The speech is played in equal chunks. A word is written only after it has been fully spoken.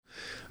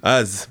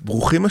אז,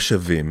 ברוכים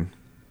השבים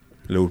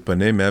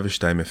לאולפני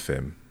 102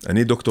 FM.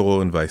 אני דוקטור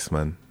אורן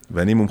וייסמן,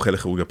 ואני מומחה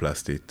לכירורגיה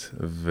פלסטית,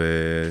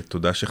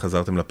 ותודה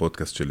שחזרתם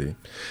לפודקאסט שלי,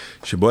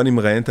 שבו אני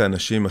מראיין את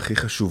האנשים הכי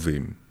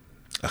חשובים,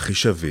 הכי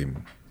שווים,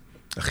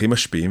 הכי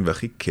משפיעים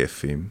והכי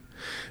כיפים,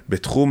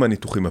 בתחום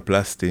הניתוחים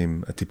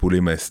הפלסטיים,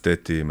 הטיפולים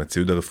האסתטיים,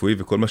 הציוד הרפואי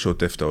וכל מה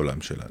שעוטף את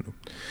העולם שלנו.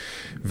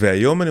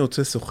 והיום אני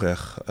רוצה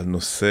לשוחח על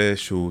נושא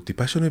שהוא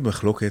טיפה שונה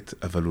במחלוקת,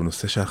 אבל הוא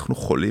נושא שאנחנו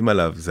חולים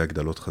עליו, זה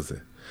הגדלות חזה.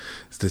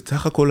 זה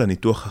סך הכל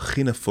הניתוח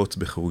הכי נפוץ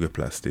בכירורגיה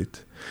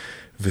פלסטית,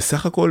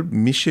 וסך הכל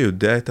מי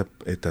שיודע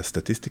את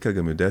הסטטיסטיקה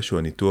גם יודע שהוא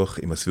הניתוח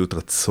עם השביעות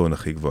רצון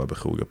הכי גבוהה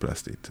בכירורגיה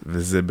פלסטית.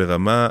 וזה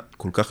ברמה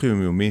כל כך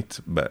יומיומית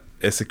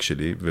בעסק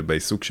שלי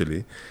ובעיסוק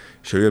שלי,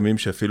 שהיו ימים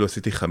שאפילו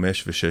עשיתי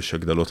 5 ו6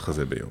 הגדלות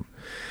חזה ביום.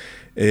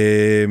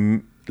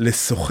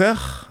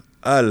 לשוחח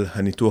על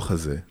הניתוח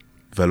הזה,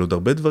 ועל עוד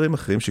הרבה דברים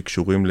אחרים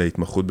שקשורים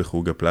להתמחות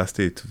בכירורגיה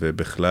פלסטית,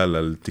 ובכלל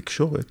על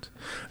תקשורת,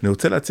 אני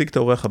רוצה להציג את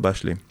האורח הבא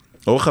שלי.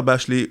 האורח הבא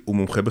שלי הוא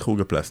מומחה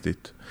בכירורגיה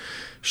פלסטית,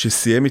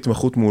 שסיים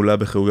התמחות מעולה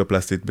בכירורגיה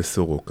פלסטית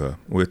בסורוקה.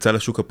 הוא יצא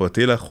לשוק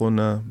הפרטי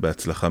לאחרונה,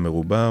 בהצלחה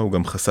מרובה, הוא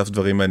גם חשף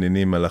דברים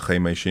מעניינים על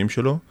החיים האישיים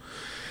שלו,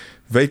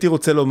 והייתי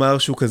רוצה לומר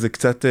שהוא כזה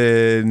קצת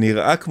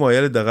נראה כמו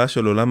הילד הרע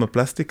של עולם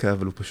הפלסטיקה,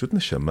 אבל הוא פשוט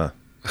נשמה.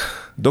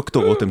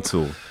 דוקטור רותם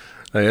צור.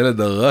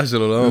 הילד הרע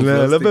של עולם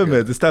הפלסטיקה. לא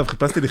באמת, זה סתם,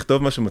 חיפשתי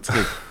לכתוב משהו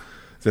מצחיק.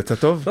 זה יצא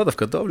טוב? לא,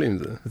 דווקא טוב לי עם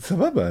זה.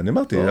 סבבה, אני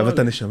אמרתי, אבל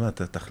אתה נשמה,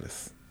 אתה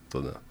תכלס.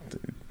 תודה.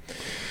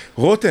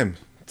 רותם,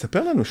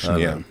 תספר לנו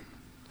שנייה.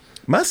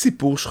 מה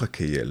הסיפור שלך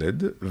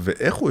כילד,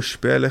 ואיך הוא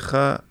השפיע עליך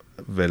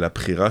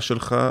ולבחירה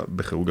שלך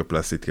בכירורגיה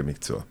פלסטית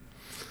כמקצוע?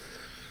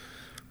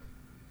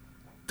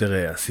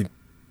 תראה,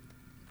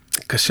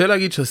 קשה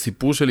להגיד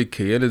שהסיפור שלי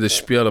כילד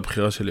השפיע על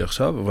הבחירה שלי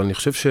עכשיו, אבל אני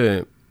חושב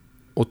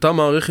שאותה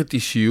מערכת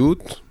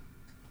אישיות,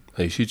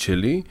 האישית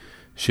שלי,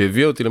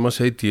 שהביאה אותי למה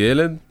שהייתי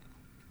ילד,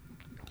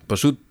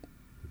 פשוט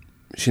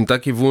שינתה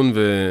כיוון,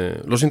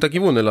 ולא שינתה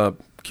כיוון, אלא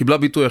קיבלה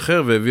ביטוי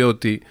אחר והביאה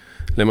אותי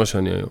למה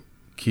שאני היום.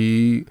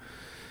 כי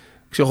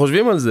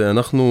כשחושבים על זה,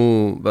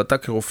 אנחנו, ואתה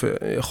כרופא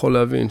יכול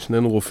להבין,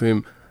 שנינו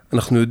רופאים,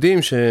 אנחנו יודעים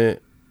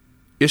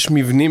שיש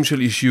מבנים של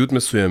אישיות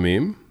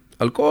מסוימים,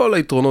 על כל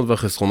היתרונות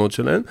והחסרונות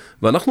שלהן,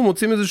 ואנחנו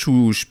מוצאים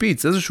איזשהו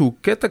שפיץ, איזשהו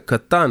קטע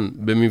קטן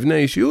במבנה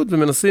האישיות,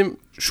 ומנסים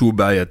שהוא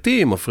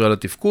בעייתי, מפריע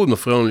לתפקוד,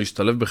 מפריע לנו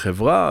להשתלב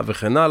בחברה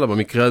וכן הלאה,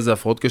 במקרה הזה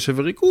הפרעות קשב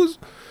וריכוז,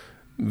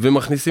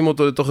 ומכניסים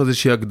אותו לתוך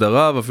איזושהי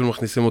הגדרה, ואפילו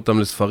מכניסים אותם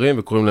לספרים,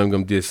 וקוראים להם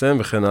גם DSM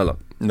וכן הלאה.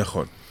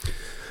 נכון.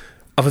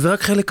 אבל זה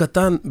רק חלק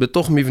קטן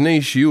בתוך מבנה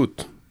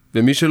אישיות,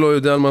 ומי שלא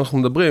יודע על מה אנחנו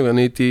מדברים,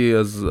 אני הייתי,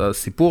 אז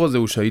הסיפור הזה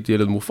הוא שהייתי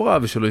ילד מופרע,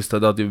 ושלא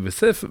הסתדרתי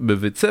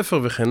בבית ספר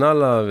וכן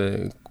הלאה,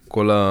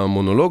 כל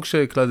המונולוג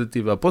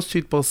שהקלטתי והפוסט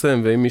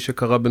שהתפרסם, ועם מי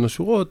שקרא בין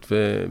השורות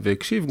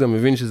והקשיב, גם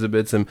מבין שזה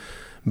בעצם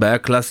בעיה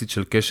קלאסית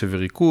של קשב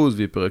וריכוז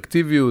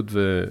והיפראקטיביות.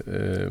 זה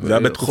היה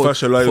בתקופה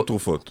שלא היו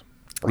תרופות.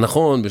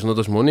 נכון, בשנות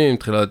ה-80,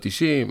 תחילת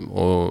ה-90,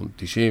 או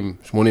 90,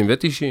 80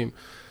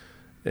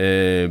 ו-90,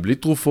 בלי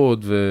תרופות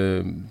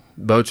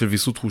ובעיות של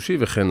ויסות חושי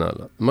וכן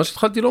הלאה. מה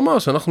שהתחלתי לומר,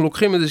 שאנחנו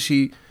לוקחים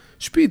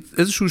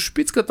איזשהו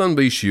שפיץ קטן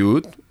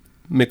באישיות,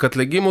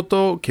 מקטלגים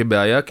אותו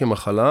כבעיה,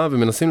 כמחלה,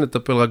 ומנסים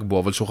לטפל רק בו,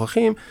 אבל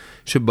שוכחים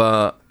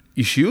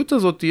שבאישיות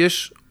הזאת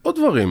יש עוד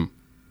דברים,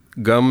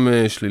 גם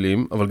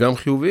שליליים, אבל גם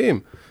חיוביים.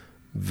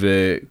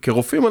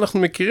 וכרופאים אנחנו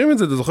מכירים את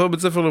זה, אתה זוכר בבית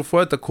ספר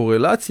לרפואה את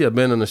הקורלציה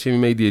בין אנשים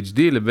עם ADHD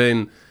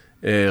לבין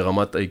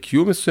רמת IQ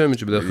מסוימת,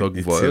 שבדרך כלל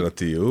גבוהה.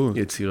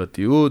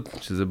 יצירתיות,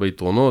 שזה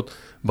ביתרונות.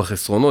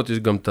 בחסרונות יש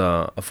גם את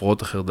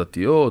ההפרעות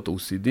החרדתיות,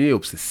 OCD,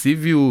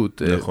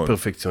 אובססיביות, נכון.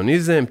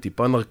 פרפקציוניזם,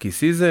 טיפה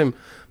נרקיסיזם.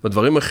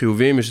 בדברים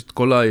החיוביים יש את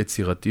כל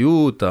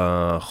היצירתיות,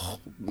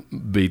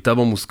 בעיטה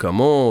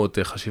במוסכמות,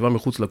 חשיבה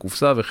מחוץ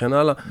לקופסה וכן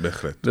הלאה.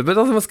 בהחלט.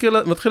 ובטח זה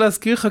מתחיל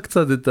להזכיר לך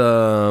קצת את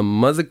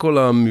מה זה כל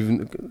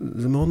המבנה,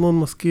 זה מאוד מאוד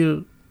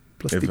מזכיר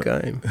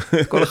פלסטיקאים.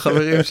 כל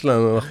החברים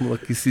שלנו, אנחנו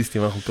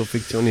נרקיסיסטים, אנחנו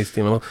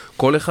פרפקציוניסטים,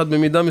 כל אחד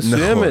במידה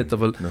מסוימת,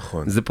 אבל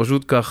זה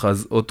פשוט ככה.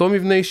 אז אותו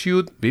מבנה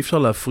אישיות, ואי אפשר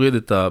להפריד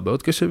את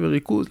הבעיות קשב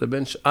וריכוז,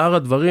 לבין שאר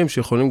הדברים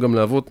שיכולים גם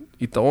להוות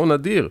יתרון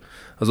אדיר.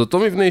 אז אותו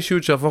מבנה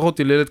אישיות שהפך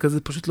אותי לילד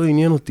כזה, פשוט לא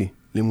עניין אותי,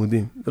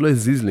 לימודים, זה לא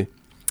הזיז לי.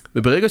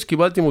 וברגע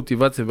שקיבלתי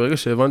מוטיבציה, ברגע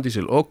שהבנתי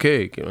של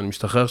אוקיי, אני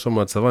משתחרר עכשיו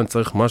מהצבא, אני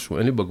צריך משהו,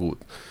 אין לי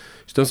בגרות.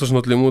 12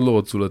 שנות לימוד לא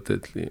רצו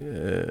לתת לי.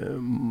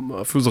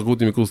 אפילו זרקו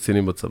אותי מקורס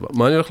קצינים בצבא.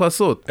 מה אני הולך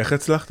לעשות? איך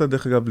הצלחת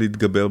דרך אגב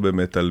להתגבר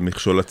באמת על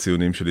מכשול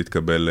הציונים של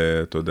להתקבל,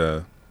 אתה יודע,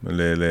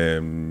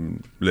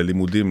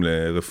 ללימודים,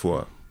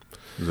 לרפואה?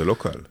 זה לא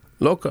קל.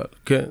 לא קל,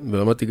 כן,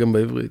 ולמדתי גם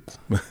בעברית.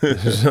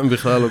 שם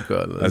בכלל לא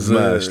קל. אז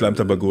מה,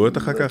 השלמת בגרויות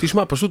אחר כך?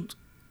 תשמע, פשוט,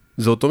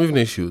 זה אותו מבנה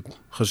אישיות.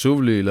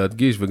 חשוב לי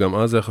להדגיש, וגם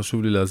אז היה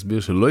חשוב לי להסביר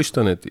שלא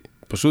השתניתי.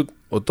 פשוט,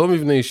 אותו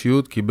מבנה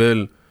אישיות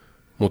קיבל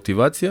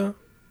מוטיבציה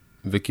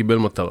וקיבל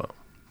מטרה.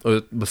 או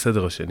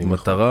בסדר השני,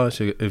 מטרה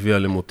שהביאה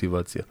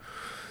למוטיבציה.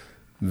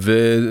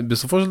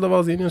 ובסופו של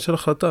דבר זה עניין של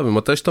החלטה,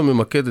 ומתי שאתה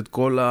ממקד את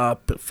כל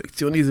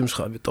הפרפקציוניזם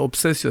שלך, ואת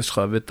האובססיה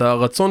שלך, ואת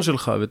הרצון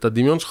שלך, ואת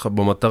הדמיון שלך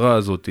במטרה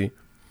הזאת,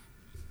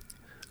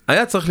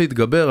 היה צריך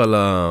להתגבר על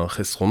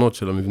החסרונות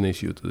של המבנה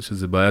אישיות הזה,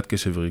 שזה בעיית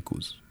קשב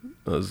וריכוז.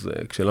 אז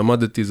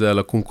כשלמדתי זה היה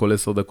לקום כל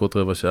 10 דקות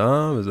רבע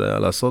שעה, וזה היה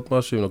לעשות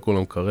משהו, לקום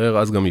למקרר,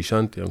 אז גם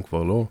ישנתי, היום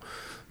כבר לא.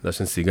 זה היה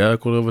שנסיגריה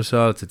כל רבע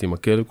שעה, לצאתי עם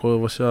הכלב כל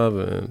רבע שעה,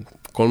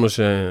 וכל מה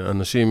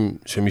שאנשים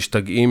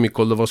שמשתגעים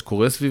מכל דבר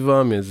שקורה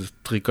סביבה, מאיזו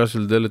טריקה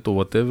של דלת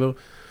או whatever,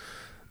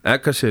 היה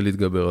קשה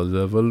להתגבר על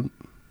זה, אבל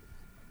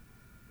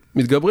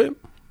מתגברים.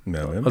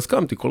 אז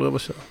קמתי כל רבע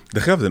שעה.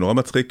 דרך אגב, זה נורא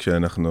מצחיק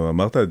כשאנחנו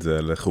אמרת את זה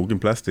על כירורגים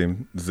פלסטיים,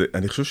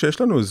 אני חושב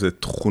שיש לנו איזה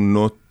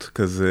תכונות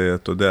כזה,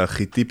 אתה יודע,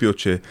 הכי טיפיות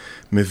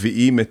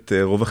שמביאים את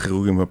רוב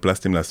הכירורגים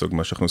הפלסטיים לעסוק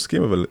מה שאנחנו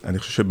עוסקים, אבל אני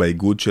חושב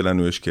שבאיגוד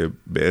שלנו יש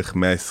בערך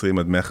 120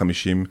 עד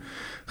 150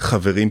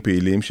 חברים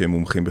פעילים שהם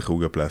מומחים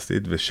בכירורגיה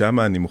פלסטית, ושם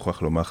אני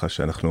מוכרח לומר לך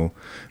שאנחנו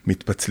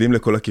מתפצלים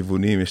לכל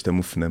הכיוונים, יש את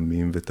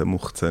המופנמים ואת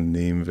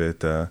המוחצנים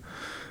ואת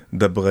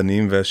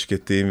דברנים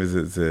והשקטים,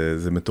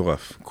 וזה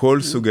מטורף.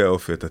 כל סוגי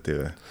האופי אתה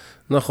תראה.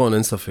 נכון,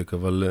 אין ספק,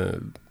 אבל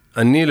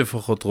אני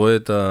לפחות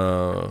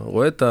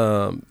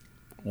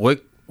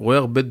רואה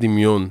הרבה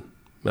דמיון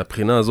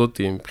מהבחינה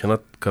הזאת, מבחינת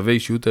קווי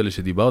אישיות האלה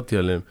שדיברתי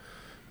עליהם,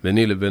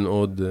 ביני לבין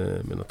עוד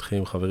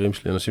מנתחים, חברים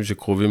שלי, אנשים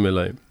שקרובים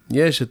אליי.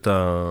 יש את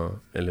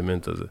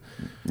האלמנט הזה.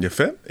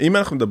 יפה. אם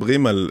אנחנו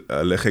מדברים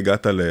על איך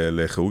הגעת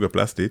לכירורגיה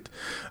פלסטית,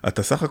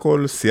 אתה סך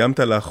הכל סיימת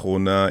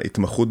לאחרונה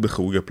התמחות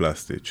בכירורגיה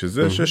פלסטית,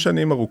 שזה 6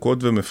 שנים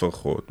ארוכות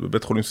ומפרכות,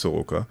 בבית חולים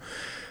סורוקה,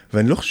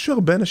 ואני לא חושב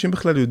שהרבה אנשים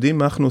בכלל יודעים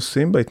מה אנחנו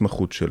עושים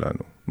בהתמחות שלנו.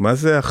 מה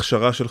זה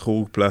ההכשרה של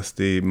כירורג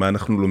פלסטי, מה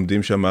אנחנו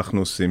לומדים שם, מה אנחנו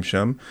עושים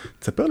שם.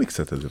 תספר לי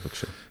קצת על זה,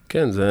 בבקשה.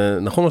 כן, זה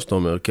נכון מה שאתה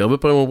אומר, כי הרבה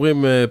פעמים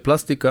אומרים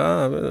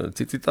פלסטיקה,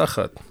 ציצי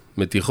תחת,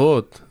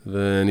 מתיחות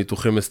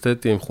וניתוחים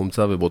אסתטיים,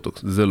 חומצה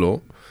ובוטוקס. זה לא.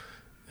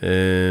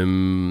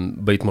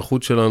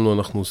 בהתמחות שלנו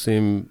אנחנו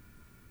עושים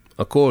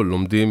הכל,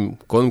 לומדים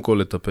קודם כל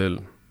לטפל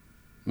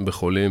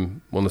בחולים,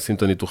 בוא נשים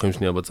את הניתוחים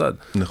שנייה בצד.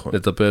 נכון.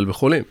 לטפל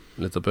בחולים,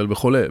 לטפל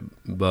בחולה,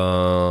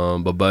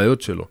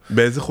 בבעיות שלו.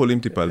 באיזה חולים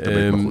טיפלת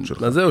בהתמחות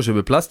שלך? אז זהו,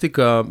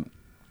 שבפלסטיקה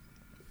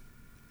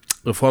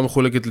רפואה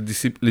מחולקת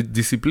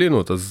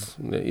לדיסציפלינות, אז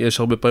יש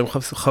הרבה פעמים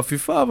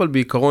חפיפה, אבל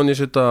בעיקרון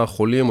יש את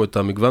החולים או את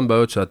המגוון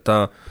בעיות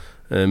שאתה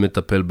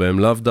מטפל בהם,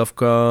 לאו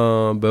דווקא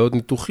בעיות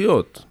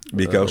ניתוחיות.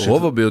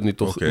 רוב הבעיות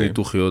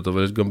ניתוחיות,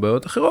 אבל יש גם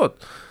בעיות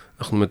אחרות.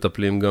 אנחנו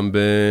מטפלים גם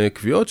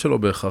בקביעות שלא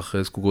בהכרח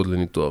זקוקות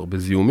לניתוח,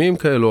 בזיהומים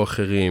כאלו או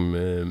אחרים,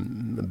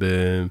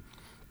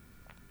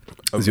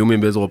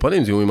 זיהומים באזור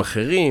הפנים, זיהומים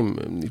אחרים,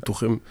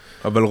 ניתוחים.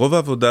 אבל רוב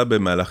העבודה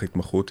במהלך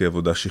התמחות היא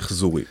עבודה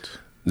שחזורית.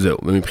 זהו,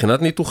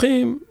 ומבחינת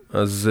ניתוחים,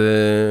 אז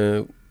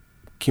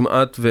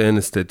כמעט ואין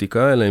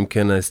אסתטיקה, אלא אם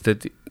כן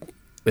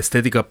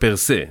אסתטיקה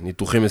פרסה,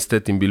 ניתוחים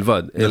אסתטיים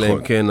בלבד, אלא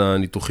אם כן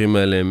הניתוחים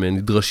האלה הם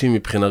נדרשים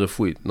מבחינה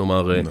רפואית,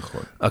 נאמר,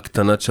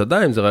 הקטנת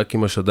שדיים, זה רק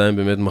אם השדיים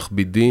באמת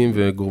מכבידים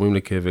וגורמים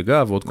לכאבי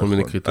גב, ועוד כל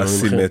מיני קריטריונים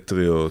אחרים.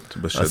 אסימטריות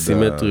בשדיים.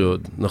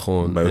 אסימטריות,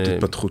 נכון. בעיות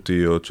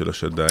התפתחותיות של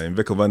השדיים,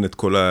 וכמובן את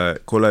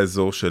כל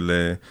האזור של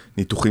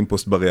ניתוחים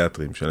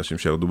פוסט-בריאטריים, שאנשים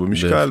שירדו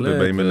במשקל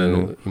ובאים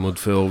אלינו. עם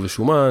עודפי עור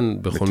ושומן,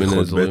 בכל מיני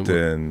אזורים. מתיחות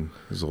בטן,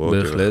 זרועות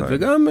ירחיים. בהחלט,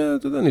 וגם,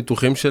 אתה יודע,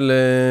 ניתוחים של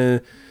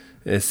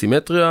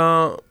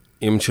סימטריה,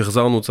 אם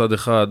שחזרנו צד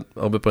אחד,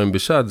 הרבה פעמים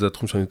בשד, זה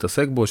התחום שאני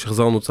מתעסק בו,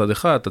 שחזרנו צד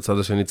אחד, את הצד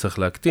השני צריך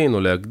להקטין או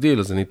להגדיל,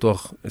 אז זה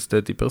ניתוח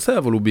אסתטי פרסה,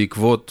 אבל הוא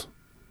בעקבות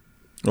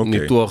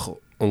ניתוח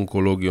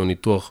אונקולוגי או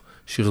ניתוח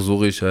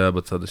שחזורי שהיה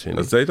בצד השני.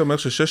 אז היית אומר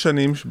ש6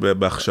 שנים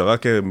בהכשרה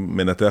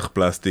כמנתח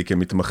פלסטי,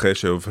 כמתמחה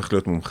שהופך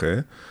להיות מומחה,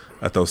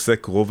 אתה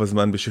עוסק רוב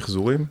הזמן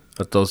בשחזורים?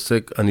 אתה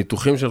עוסק,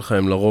 הניתוחים שלך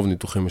הם לרוב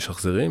ניתוחים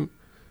משחזרים,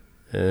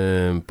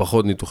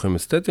 פחות ניתוחים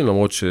אסתטיים,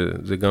 למרות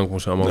שזה גם, כמו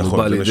שאמרנו,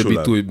 בא לידי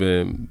ביטוי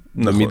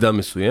במידה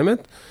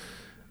מסוימת.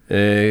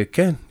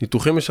 כן,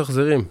 ניתוחים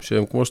משחזרים,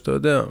 שהם, כמו שאתה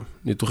יודע,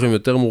 ניתוחים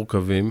יותר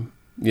מורכבים,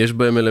 יש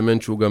בהם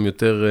אלמנט שהוא גם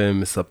יותר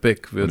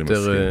מספק,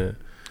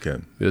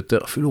 ויותר,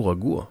 אפילו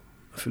רגוע,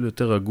 אפילו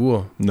יותר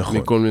רגוע,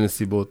 מכל מיני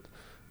סיבות.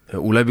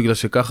 אולי בגלל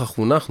שככה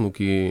חונכנו,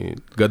 כי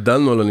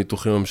גדלנו על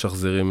הניתוחים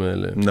המשחזרים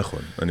האלה. נכון,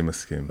 אני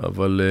מסכים.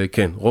 אבל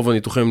כן, רוב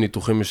הניתוחים הם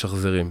ניתוחים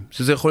משחזרים.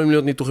 שזה יכולים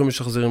להיות ניתוחים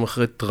משחזרים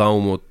אחרי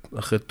טראומות,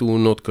 אחרי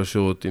תאונות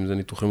קשות, אם זה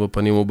ניתוחים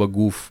בפנים או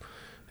בגוף,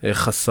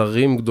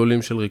 חסרים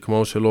גדולים של רקמה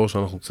או של אור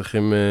שאנחנו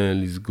צריכים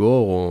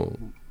לסגור, או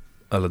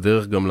על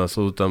הדרך גם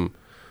לעשות אותם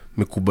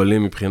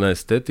מקובלים מבחינה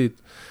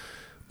אסתטית.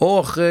 או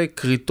אחרי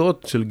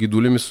קריטות של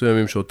גידולים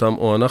מסוימים שאותם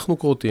או אנחנו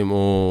קורטים,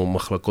 או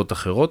מחלקות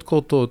אחרות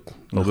קורטות.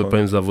 הרבה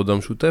פעמים זה עבודה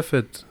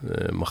משותפת,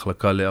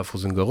 מחלקה לאף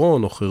אוזן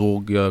גרון, או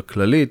כירורגיה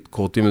כללית,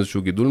 קורטים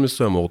איזשהו גידול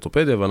מסוים, או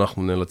אורתופדיה,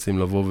 ואנחנו נאלצים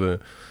לבוא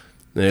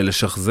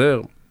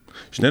ולשחזר.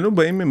 שנינו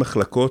באים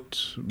ממחלקות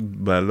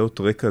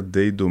בעלות רקע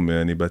די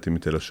דומה, אני באתי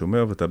מתל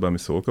השומר, ואתה בא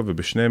מסורוקה,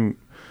 ובשניהם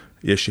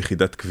יש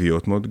יחידת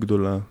קביעות מאוד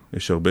גדולה,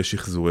 יש הרבה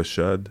שחזורי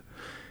שד.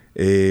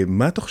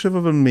 מה אתה חושב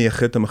אבל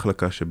מייחד את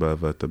המחלקה שבה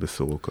עבדת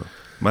בסורוקה?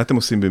 מה אתם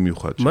עושים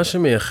במיוחד? מה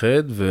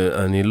שמייחד,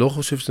 ואני לא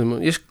חושב שזה...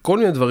 יש כל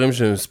מיני דברים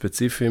שהם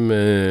ספציפיים,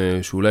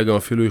 שאולי גם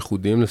אפילו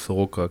ייחודיים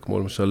לסורוקה, כמו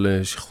למשל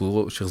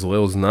שחזורי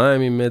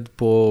אוזניים עם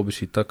מדפו,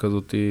 בשיטה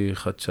כזאת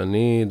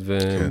חדשנית,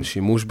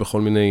 ושימוש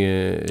בכל מיני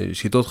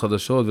שיטות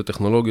חדשות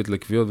וטכנולוגיות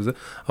לקביעות וזה.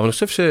 אבל אני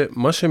חושב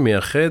שמה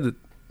שמייחד,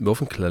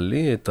 באופן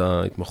כללי, את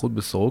ההתמחות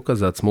בסורוקה,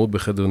 זה עצמאות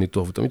בחדר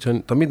ניתוח,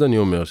 ותמיד אני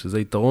אומר שזה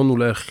היתרון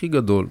אולי הכי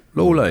גדול,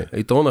 לא אולי,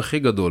 היתרון הכי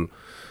גדול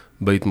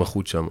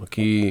בהתמחות שם,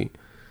 כי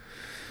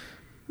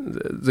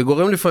זה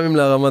גורם לפעמים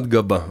להרמת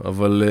גבה,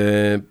 אבל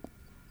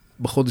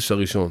בחודש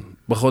הראשון,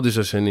 בחודש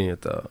השני,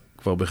 אתה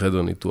כבר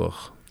בחדר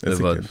ניתוח.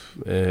 לבד.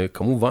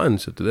 כמובן,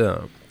 שאתה יודע,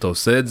 אתה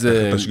עושה את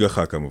זה... תחת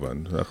השגחה כמובן,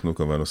 אנחנו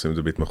כמובן עושים את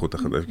זה בהתמחות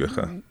תחת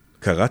השגחה.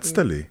 קרצת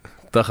לי.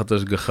 תחת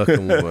השגחה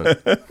כמובן.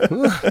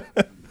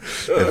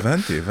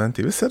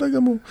 הבנתי, בסדר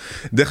גמור.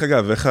 דרך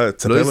אגב, איך...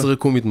 לא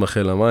יזרקו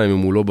מתמחה למים אם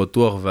הוא לא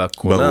בטוח,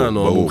 והכונן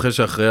או המומחה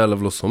שאחראי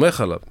עליו לא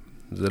סומך עליו.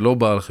 זה לא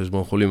בא על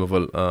חשבון חולים,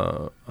 אבל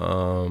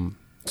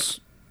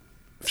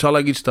אפשר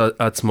להגיד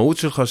שהעצמאות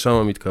שלך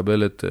שם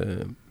מתקבלת...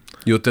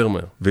 יותר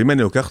מהר. ואם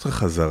אני לוקח אותך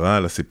חזרה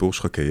לסיפור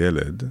שלך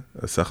כילד,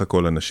 אז סך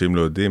הכל אנשים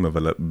לא יודעים,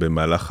 אבל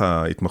במהלך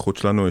ההתמחות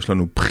שלנו, יש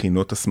לנו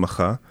בחינות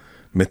הסמכה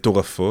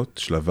מטורפות,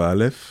 שלב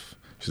א',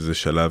 שזה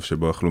שלב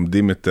שבו אנחנו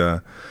לומדים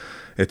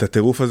את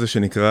הטירוף הזה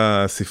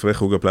שנקרא ספרי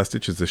חוג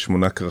הפלסטית, שזה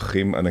 8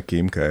 כרכים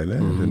ענקיים כאלה.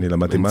 אני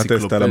למדתי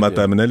מטס, אתה למדת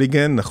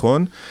מנליגן,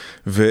 נכון?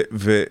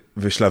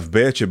 ושלב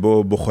ב'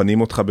 שבו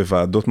בוחנים אותך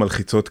בוועדות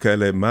מלחיצות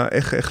כאלה,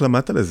 איך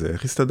למדת לזה?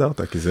 איך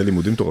הסתדרת? כי זה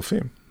לימודים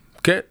מטורפים.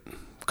 כן,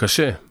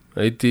 קשה.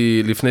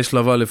 לפני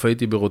שלב א'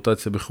 הייתי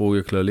ברוטציה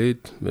בכירורגיה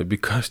כללית,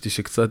 וביקשתי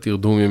שקצת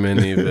ירדו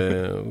ממני,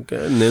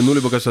 ונהנו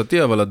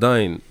לבקשתי, אבל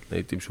עדיין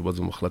הייתי משובץ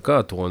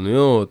במחלקה,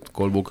 תורנויות,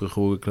 כל בוקר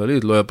כירורגיה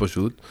כללית, לא היה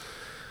פשוט.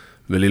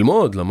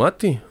 וללמוד,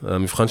 למדתי.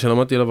 המבחן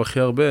שלמדתי אליו הכי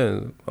הרבה,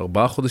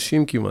 4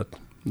 חודשים כמעט,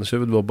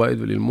 לשבת בבית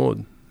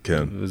וללמוד.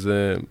 כן.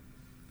 וזה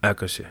היה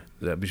קשה.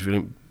 זה היה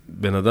בשביל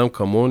בן אדם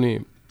כמוני,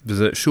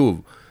 וזה,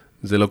 שוב,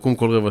 זה לקום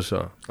כל רבע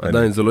שעה.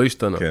 עדיין זה לא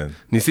השתנה. כן.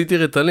 ניסיתי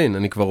רטלין,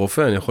 אני כבר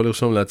רופא, אני יכול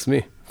לרשום לעצמי.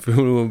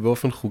 אפילו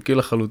באופן חוקי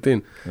לחלוטין.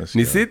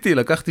 ניסיתי,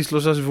 לקחתי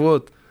 3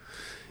 שבועות.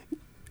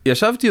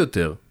 ישבתי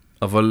יותר,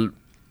 אבל...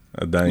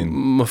 עדיין.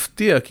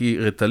 מפתיע, כי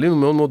רטלין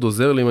מאוד מאוד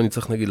עוזר לי אם אני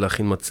צריך נגיד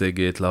להכין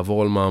מצגת,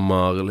 לעבור על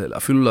מאמר,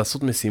 אפילו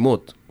לעשות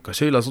משימות.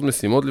 קשה לי לעשות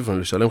משימות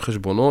לפעמים, לשלם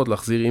חשבונות,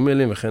 להחזיר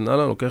אימיילים וכן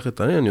הלאה, לוקח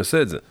רטלין, אני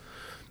עושה את זה.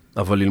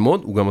 אבל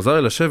ללמוד, הוא גם עזר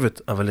לי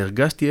לשבת, אבל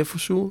הרגשתי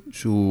איפשהו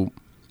שהוא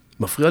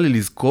מפריע לי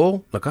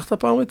לזכור. לקחת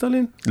פעם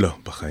רטלין? לא,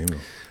 בחיים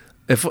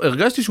לא.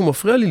 הרגשתי שהוא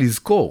מפריע לי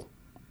לזכור.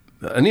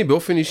 אני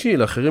באופן אישי,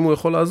 לאחרים הוא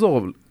יכול לעזור,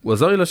 אבל הוא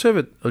עזר לי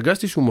לשבת,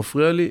 הרגשתי שהוא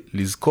מפריע לי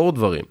לזכור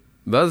דברים.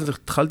 ואז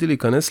התחלתי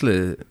להיכנס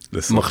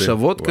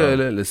למחשבות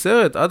כאלה,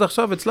 לסרט, עד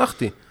עכשיו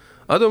הצלחתי.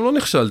 עד היום לא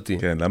נכשלתי.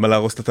 כן, למה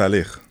להרוס את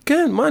התהליך?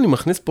 כן, מה, אני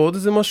מכניס פה עוד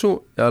איזה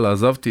משהו? יאללה,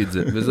 עזבתי את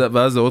זה.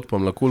 ואז זה עוד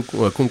פעם,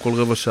 לקום כל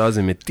רבע שעה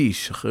זה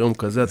מתיש, אחרי יום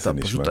כזה אתה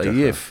פשוט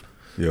עייף.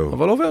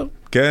 אבל עובר.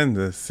 כן,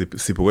 זה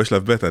סיפורי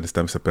שלב ב', אני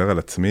סתם מספר על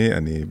עצמי,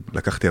 אני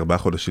לקחתי 4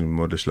 חודשים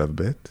ללמוד לשלב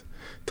ב',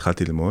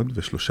 התחלתי ללמוד,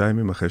 ו3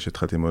 ימים אחרי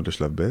שהתחלתי ללמוד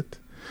לשלב ב',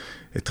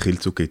 התחיל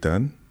צוק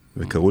איתן,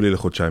 וקראו לי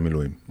לחודשיים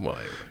מילואים.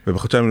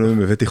 ובחודשיים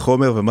מילואים הבאתי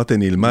חומר, ואמרתי,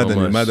 אני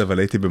אלמד, אבל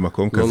הייתי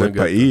במקום כזה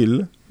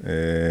פעיל,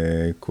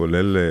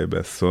 כולל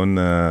באסון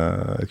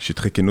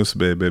שטחי כינוס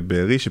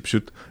בבארי,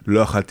 שפשוט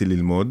לא אכלתי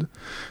ללמוד,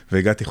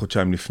 והגעתי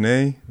חודשיים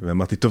לפני,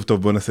 ואמרתי,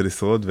 טוב, בוא ננסה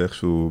לשרוד,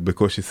 ואיכשהו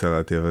בקושי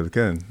שרדתי, אבל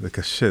כן, זה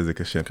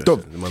קשה.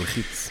 טוב. זה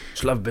מלחיץ.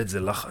 שלב ב' זה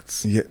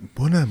לחץ.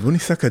 בוא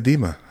ניסע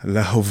קדימה,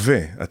 להווה.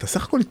 אתה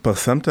סך הכל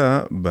התפרסמת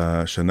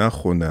בשנה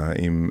האחרונה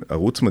עם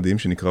ערוץ מדהים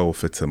שנקרא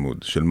רופא צמוד,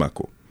 של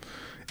מאקו.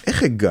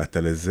 איך הגעת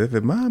לזה,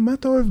 ומה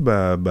אתה אוהב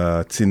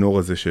בצינור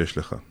הזה שיש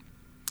לך?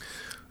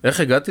 איך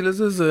הגעתי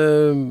לזה?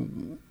 זה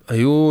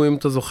היו, אם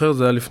אתה זוכר,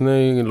 זה היה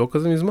לפני, לא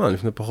כזה מזמן,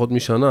 לפני פחות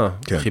משנה.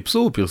 כן.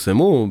 חיפשו,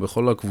 פרסמו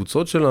בכל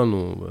הקבוצות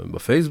שלנו,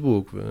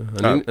 בפייסבוק,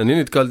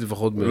 אני נתקלתי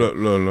לפחות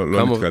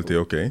לא נתקלתי,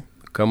 אוקיי.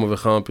 כמה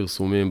וכמה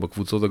פרסומים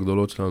בקבוצות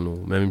הגדולות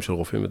שלנו, ממים של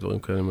רופאים ודברים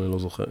כאלה, אם אני לא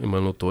זוכר, אם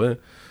אני לא טועה.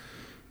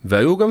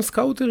 והיו גם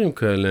סקאוטרים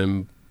כאלה,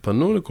 הם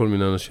פנו לכל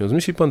מיני אנשים, אז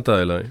מישהי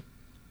פנתה אליי,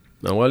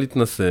 אמרה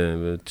להתנסה,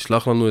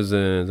 ותשלח לנו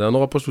איזה, זה היה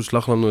נורא פשוט,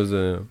 שלח לנו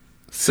איזה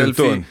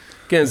סרטון.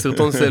 כן,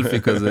 סרטון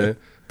סלפי כזה,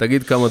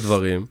 תגיד כמה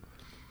דברים.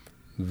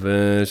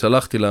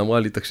 ושלחתי לה, אמרה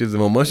לי, תקשיב, זה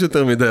ממש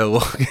יותר מדי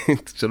ארוך,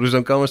 תשאלו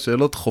שם כמה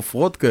שאלות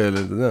חופרות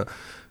כאלה, אתה יודע,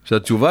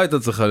 שהתשובה הייתה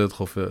צריכה להיות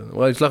חופרת.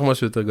 אמרה לי, שלח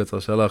משהו יותר קצר,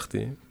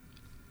 שלחתי.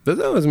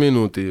 וזהו,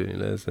 הזמינו אותי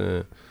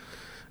לאיזה...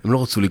 הם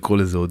לא רצו לקרוא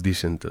לזה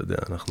אודישן, אתה יודע,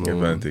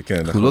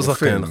 אנחנו לא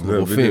שחקן, אנחנו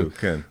רופאים.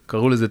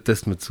 קראו לזה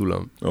טסט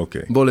מצולם.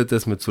 בוא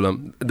לטסט מצולם.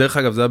 דרך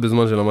אגב, זה היה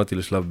בזמן שלמדתי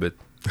לשלב ב'.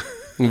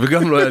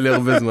 וגם לא היה לי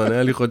הרבה זמן,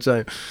 היה לי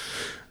חודשיים.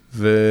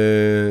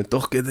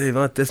 ותוך כדי,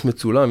 טסט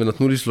מצולם,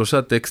 ונתנו לי 3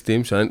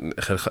 טקסטים,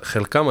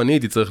 חלקם אני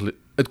הייתי צריך,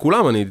 את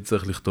כולם אני הייתי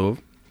צריך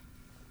לכתוב,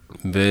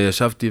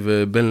 וישבתי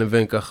ובין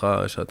לבין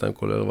ככה, שעתיים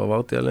כל ערב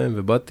עברתי עליהם,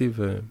 ובאתי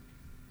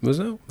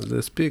וזהו, זה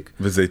הספיק.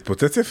 וזה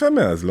התפוצץ יפה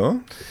מאז, לא?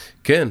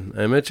 כן,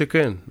 האמת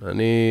שכן.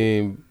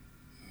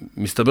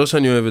 מסתבר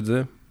שאני אוהב את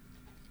זה.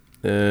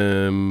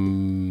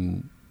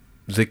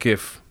 זה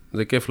כיף.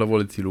 זה כיף לבוא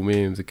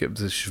לצילומים,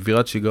 זה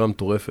שבירת שגרה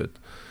מטורפת.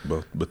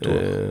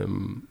 בטוח.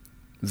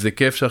 זה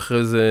כיף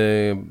שאחרי זה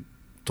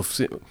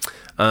תופסים.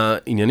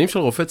 העניינים של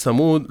רופא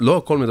צמוד, לא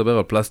הכל מדבר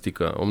על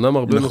פלסטיקה. אמנם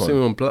הרבה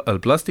נושאים על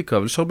פלסטיקה,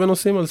 אבל יש הרבה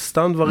נושאים על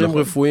סתם דברים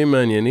רפואיים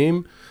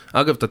מעניינים.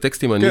 אגב, את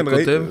הטקסטים אני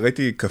כותב. כן,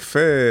 ראיתי קפה,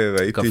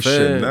 ראיתי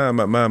שינה,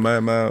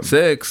 מה...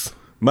 סקס.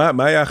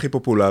 מה היה הכי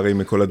פופולרי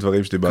מכל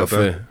הדברים שדיברת?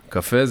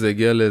 קפה זה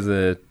הגיע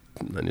לאיזה,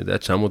 אני יודע,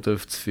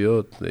 900,000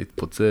 צפיות, זה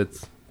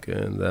התפוצץ,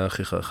 כן, זה היה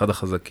אחד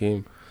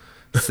החזקים.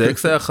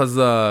 סקס היה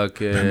חזק.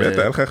 באמת,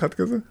 היה לך אחד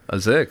כזה? על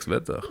סקס,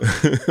 בטח.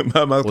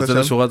 מה אמרת שם? רוצה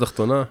לשורה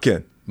תחתונה? כן.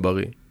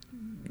 בריא.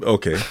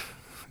 אוקיי.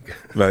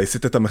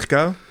 ועשית את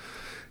המחקר?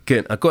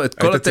 כן, היית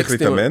צריך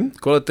להתאמן?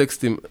 כל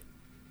הטקסטים,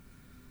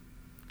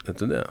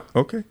 אתה יודע.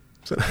 אוקיי,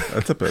 בסדר,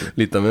 אל תספר לי.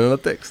 להתאמן על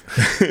הטקסט.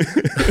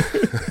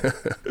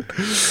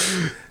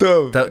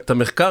 טוב. את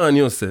המחקר אני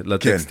עושה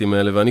לטקסטים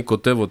האלה, ואני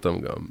כותב אותם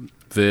גם.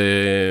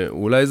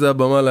 ואולי זה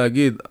הבמה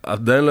להגיד,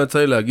 עדיין לא יצא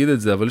לי להגיד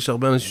את זה, אבל יש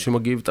הרבה אנשים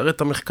שמגיעים, תראה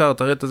את המחקר,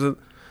 תראה את זה.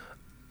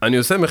 אני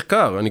עושה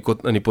מחקר,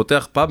 אני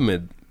פותח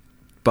פאבמד.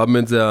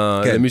 פאבמד זה,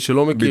 למי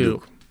שלא מכיר,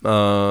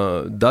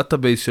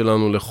 הדאטאבייס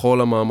שלנו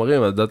לכל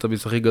המאמרים,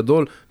 הדאטאבייס הכי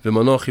גדול,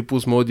 ומנוע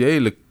חיפוש מאוד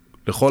יעיל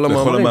לכל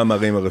המאמרים. לכל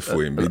המאמרים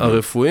הרפואיים.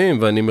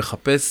 הרפואיים, ואני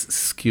מחפש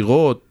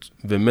סקירות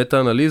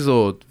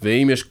ומטה-אנליזות,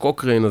 ואם יש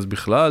קוקריין אז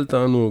בכלל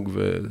תענוג,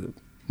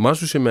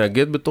 ומשהו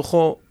שמאגד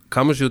בתוכו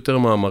כמה שיותר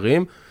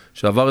מאמרים,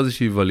 שעבר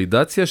איזושהי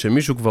ולידציה,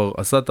 שמישהו כבר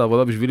עשה את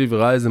העבודה בשבילי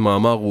וראה איזה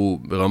מאמר הוא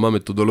ברמה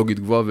מתודולוגית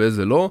גבוהה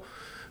ואיזה לא,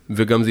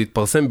 וגם זה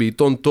התפרסם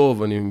בעיתון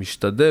טוב, אני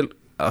משתדל.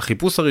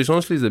 החיפוש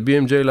הראשון שלי זה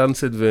BMJ,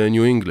 לנסט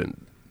וניו אינגלנד.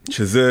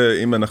 שזה,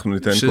 אם אנחנו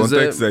ניתן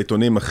קונטקסט, זה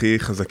העיתונים הכי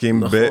חזקים,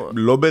 נכון.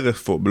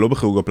 לא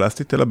בכירורגיה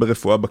פלסטית, אלא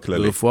ברפואה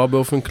בכללי. ברפואה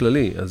באופן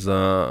כללי,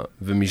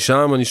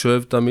 ומשם אני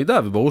שואב את המידע,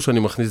 וברור שאני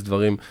מכניס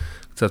דברים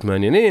קצת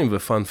מעניינים,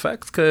 ופאנ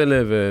פקטס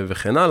כאלה,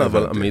 וכן הלאה,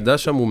 אבל המידע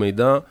שם הוא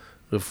מידע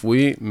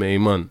רפואי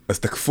מהימן. אז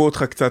תקפו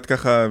אותך קצת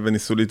ככה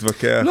וניסו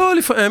להתווכח? לא,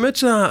 האמת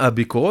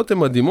שהביקורות הן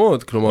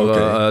מדהימות, כלומר,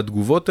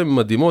 התגובות הן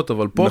מדהימות,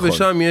 אבל פה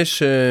ושם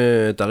יש,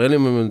 תראה לי,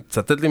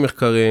 צטט לי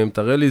מחקרים,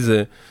 תראה לי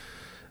זה,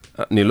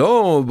 אני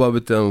לא בא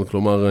בטענות,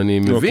 כלומר, אני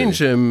מבין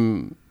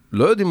שהם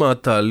לא יודעים מה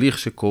התהליך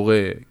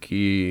שקורה,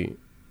 כי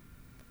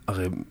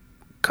הרי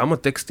כמה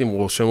טקסטים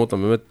רושם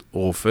אותם, באמת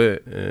רופא,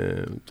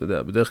 אתה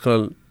יודע, בדרך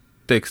כלל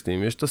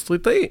טקסטים, יש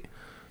תסריטאי,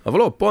 אבל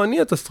לא, פה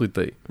אני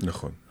התסריטאי.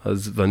 נכון.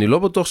 ואני לא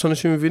בטוח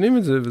שאנשים מבינים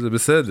את זה, וזה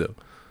בסדר.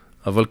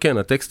 אבל כן,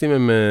 הטקסטים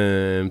הם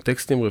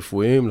טקסטים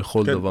רפואיים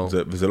לכל דבר.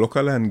 וזה לא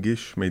קל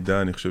להנגיש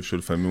מידע, אני חושב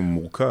שלפעמים הוא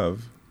מורכב,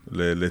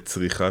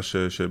 לצריכה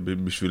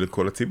שבשביל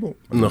כל הציבור.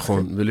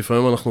 נכון,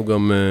 ולפעמים אנחנו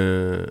גם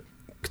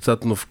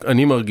קצת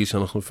אני מרגיש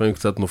שאנחנו לפעמים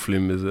קצת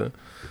נופלים בזה.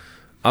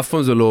 אף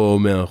פעם זה לא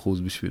 100%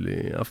 בשבילי,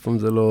 אף פעם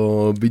זה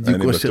לא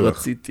בדיוק מה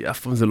שרציתי, אף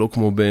פעם זה לא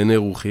כמו בעיני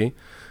רוחי,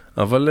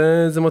 אבל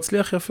זה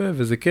מצליח יפה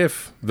וזה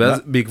כיף.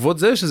 ואז בעקבות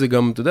זה שזה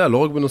גם, אתה יודע, לא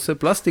רק בנושא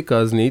פלסטיקה,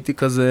 אז נהייתי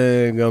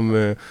כזה גם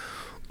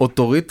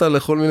אוטוריטה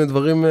לכל מיני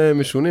דברים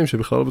משונים,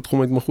 שבכלל לא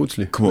בתחום ההתמחות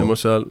שלי. כמו?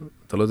 למשל,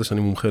 אתה לא יודע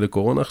שאני מומחה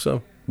לקורונה עכשיו?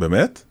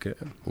 באמת? כן,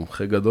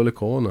 מומחה גדול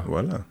לקורונה.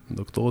 וואלה.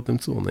 דוקטור רותם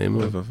צור, נעים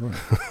מאוד.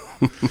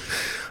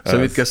 עכשיו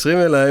מתקשרים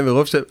אליי,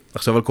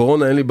 עכשיו על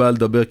קורונה אין לי בעיה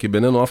לדבר, כי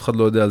בינינו אף אחד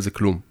לא יודע על זה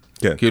כלום.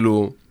 כן.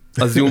 כאילו,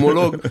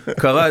 הזיומולוג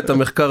קרא את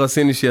המחקר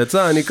הסיני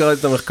שיצא, אני קראתי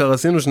את המחקר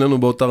הסיני, שנינו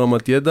באותה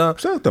רמת ידע.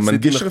 בסדר, אתה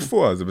מנגיש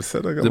רפואה, זה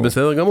בסדר גמור. זה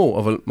בסדר גמור,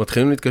 אבל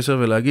מתחילים להתקשר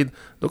ולהגיד,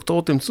 דוקטור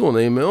רותם צור,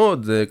 נעים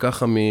מאוד, זה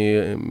ככה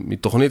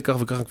מתוכנית כך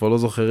וככה, כבר לא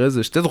זוכר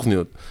איזה, 2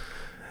 תוכניות.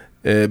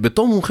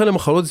 בתור מומחה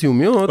למחלות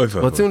זיהומיות,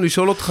 רצינו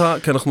לשאול אותך,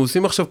 כי אנחנו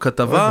עושים עכשיו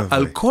כתבה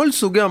על כל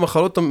סוגי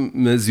המחלות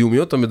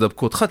הזיהומיות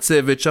המדבקות,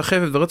 חצבת,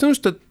 שחפת, ורצינו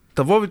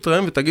שתבוא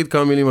ותראה ותגיד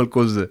כמה מילים על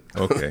כל זה.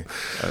 אוקיי.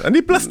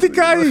 אני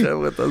פלסטיקאי.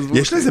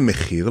 יש לזה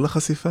מחיר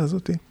לחשיפה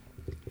הזאת?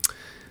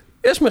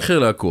 יש מחיר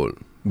להכל.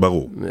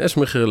 ברור. יש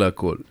מחיר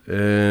להכל.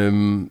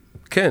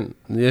 כן,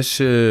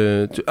 יש...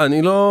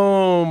 אני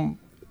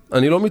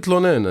לא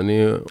מתלונן,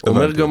 אני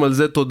אומר גם על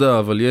זה תודה,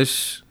 אבל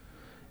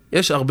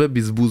יש הרבה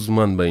בזבוז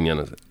זמן בעניין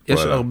הזה. יש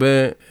הרבה,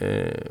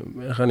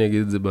 איך אני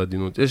אגיד את זה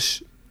בעדינות,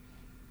 יש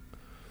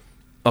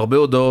הרבה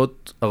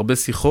הודעות, הרבה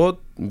שיחות,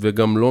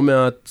 וגם לא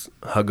מעט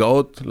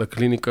הגעות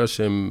לקליניקה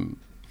שהם,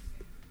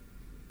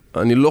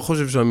 אני לא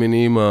חושב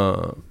שהמניעים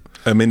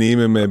המניעים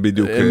הם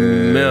בדיוק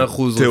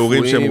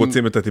תיאורים שהם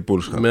רוצים את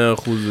הטיפול שלך. 100%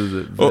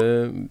 זה.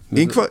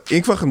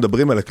 אם כבר אנחנו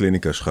מדברים על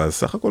הקליניקה שלך, אז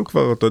סך הכל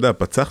כבר, אתה יודע,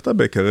 פצחת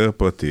בקריירה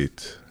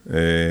פרטית,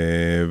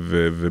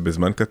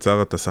 ובזמן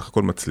קצר אתה סך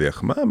הכל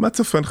מצליח. מה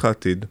צופן לך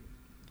עתיד?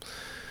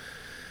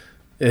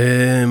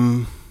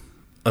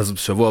 אז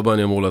בשבוע הבא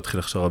אני אמור להתחיל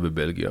הכשרה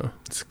בבלגיה.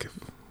 זה כיף.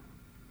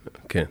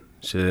 כן,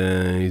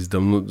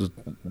 שהזדמנות,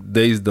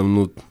 די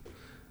הזדמנות,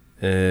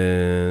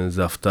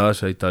 זו הפתעה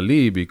שהייתה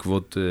לי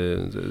בעקבות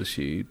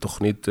איזושהי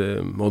תוכנית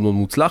מאוד מאוד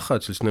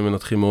מוצלחת של 2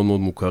 מנתחים מאוד מאוד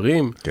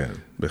מוכרים. כן,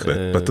 בהחלט.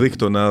 פטריק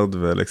טונארד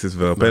ואלכסיס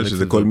ורפל,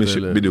 שזה כל מי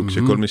בדיוק,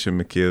 שכל מי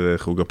שמכיר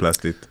כירורגיה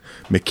פלסטית,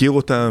 מכיר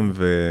אותם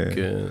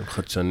כן,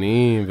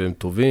 חדשניים והם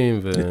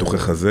טובים. ניתוחי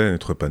חזה,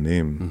 ניתוחי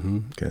פנים.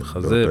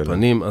 חזה,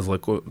 פנים,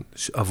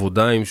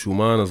 עבודה עם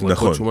שומן,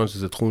 הזרקות שומן,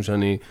 שזה תחום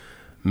שאני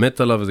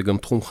מת עליו, וזה גם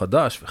תחום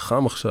חדש,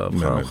 וחם עכשיו,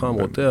 חם,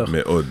 רותח.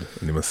 מאוד,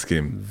 אני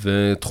מסכים.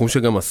 ותחום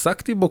שגם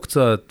עסקתי בו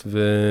קצת,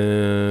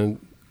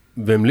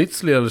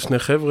 והמליץ לי על שני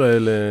חבר'ה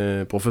האלה,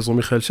 פרופסור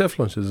מיכאל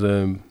שפלן,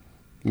 שזה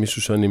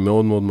מישהו שאני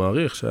מאוד מאוד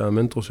מעריך, שהיה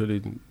המנטור שלי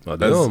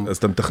עד היום. אז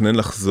אתה מתכנן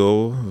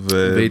לחזור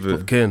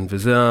כן,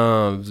 וזה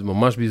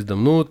ממש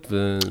בהזדמנות,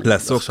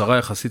 והכשרה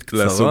יחסית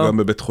קצרה. לעסוק גם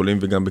בבית חולים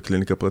וגם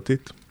בקליניקה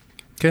פרטית?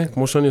 כן,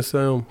 כמו שאני עושה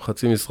היום,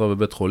 חצי משרה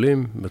בבית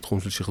חולים, בתחום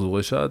של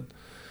שחזורי שד,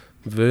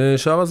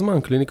 ושאר הזמן,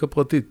 קליניקה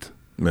פרטית.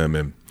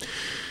 מהמם.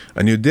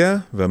 אני יודע,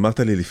 ואמרת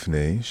לי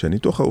לפני,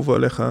 שהניתוח האהוב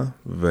עליך,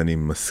 ואני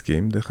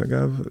מסכים דרך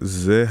אגב,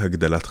 זה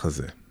הגדלת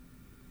חזה.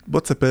 בוא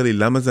תספר לי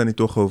למה זה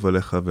הניתוח האהוב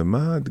עליך,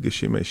 ומה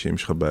הדגשים האישיים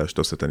שלך בעיה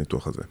שאתה עושה את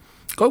הניתוח הזה.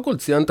 קודם כל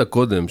ציינת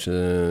קודם,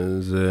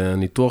 שזה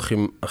הניתוח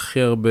עם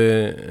הכי הרבה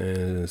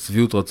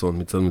סביעות רצון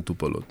מצד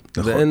מטופלות.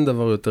 נכון. ואין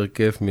דבר יותר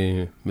כיף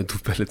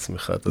ממטופלת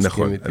שמחה, תסכים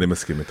נכון, איתי. אני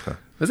מסכים איתך.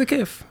 וזה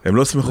כיף. הן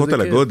לא שמחות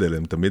על הגודל,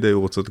 הן תמיד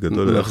היו רוצות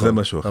גדול, נכון, זה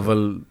משהו אחר.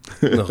 אבל,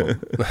 נכון,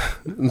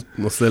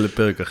 נושא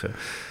לפרק אחר.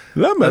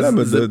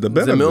 למה? זה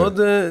דבר על זה. מאוד,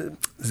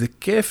 זה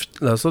כיף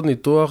לעשות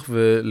ניתוח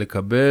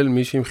ולקבל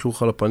מישהי עם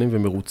חיוך על הפנים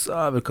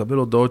ומרוצה, ולקבל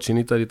הודעות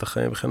שינית לי את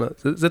החיים וכן.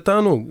 זה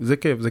תענוג,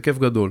 זה כיף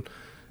גדול.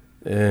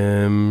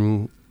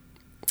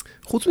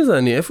 חוץ מזה,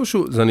 אני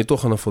איפשהו, זה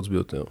הניתוח הנפוץ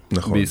ביותר.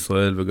 נכון.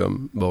 בישראל וגם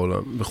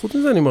בעולם. וחוץ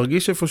מזה, אני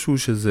מרגיש איפשהו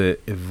שזה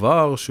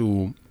איבר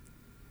שהוא,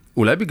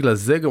 אולי בגלל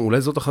זה גם,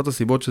 אולי זאת אחת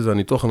הסיבות שזה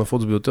הניתוח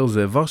הנפוץ ביותר,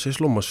 זה איבר שיש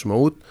לו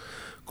משמעות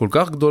כל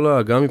כך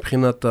גדולה, גם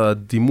מבחינת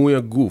הדימוי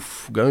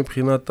הגוף, גם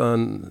מבחינת,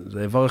 זה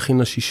האיבר הכי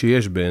נשי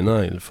שיש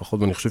בעיניי,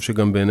 לפחות, ואני חושב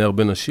שגם בעיני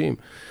הרבה נשים,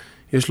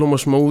 יש לו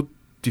משמעות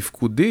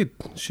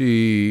תפקודית,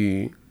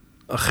 שהיא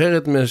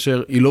אחרת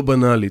מאשר, היא לא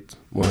בנאלית,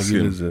 בוא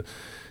נגיד את זה.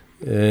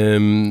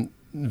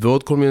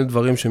 ועוד כל מיני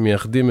דברים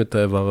שמייחדים את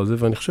האיבר הזה,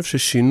 ואני חושב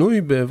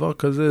ששינוי באיבר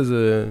כזה,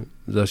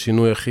 זה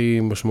השינוי הכי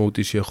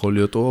משמעותי שיכול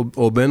להיות,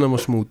 או בין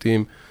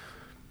המשמעותיים.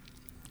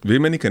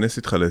 ואם אני אכנס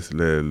איתך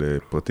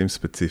לפרטים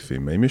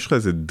ספציפיים, האם יש לך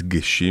איזה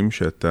דגשים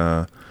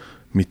שאתה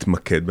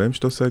מתמקד בהם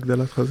שאתה עושה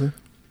הגדלת חזה?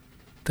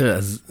 תראה,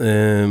 אז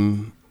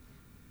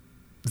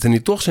זה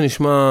ניתוח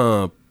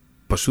שנשמע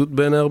פשוט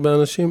בעיני הרבה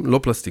אנשים, לא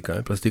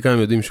פלסטיקאים, פלסטיקאים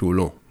יודעים שהוא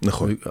לא.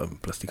 נכון.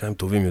 פלסטיקאים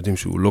טובים יודעים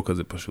שהוא לא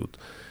כזה פשוט.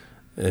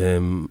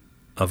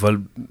 אבל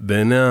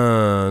בעיני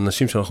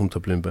האנשים שאנחנו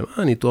מטפלים בהם,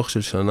 ניתוח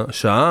של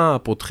שעה,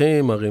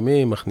 פותחים,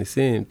 מרימים,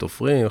 מכניסים,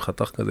 תופרים,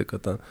 חתך כזה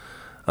קטן.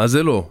 אז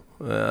זה לא.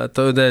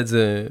 אתה יודע את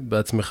זה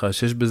בעצמך,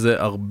 שיש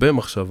בזה הרבה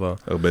מחשבה.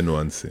 הרבה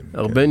ניואנסים.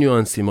 הרבה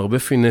ניואנסים, הרבה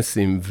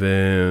פינסים,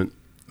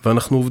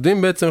 ואנחנו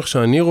עובדים בעצם, איך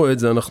שאני רואה את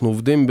זה, אנחנו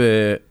עובדים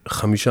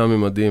ב5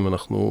 ממדים,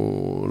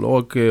 אנחנו לא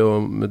רק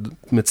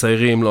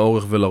מציירים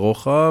לאורך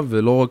ולרוחב,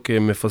 ולא רק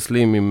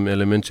מפסלים עם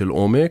אלמנט של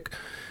עומק,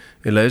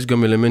 אלא יש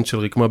גם אלמנט של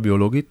רקמה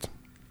ביולוגית,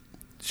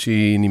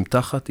 שהיא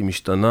נמתחת, היא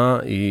משתנה,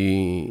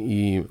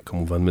 היא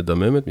כמובן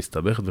מדממת,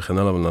 מסתבכת וכן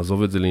הלאה, אבל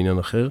נעזוב את זה לעניין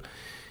אחר.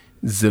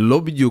 זה לא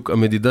בדיוק,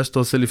 המדידה שאתה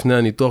עושה לפני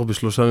הניתוח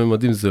ב3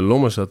 ממדים, זה לא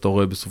מה שאתה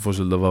רואה בסופו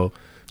של דבר.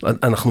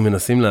 אנחנו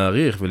מנסים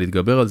להעריך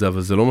ולהתגבר על זה,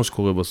 אבל זה לא מה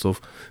שקורה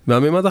בסוף.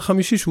 והממד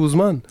החמישי שהוא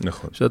זמן.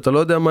 נכון. שאתה לא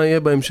יודע מה יהיה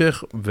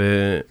בהמשך,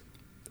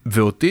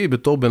 ואותי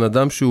בתור בן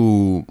אדם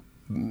שהוא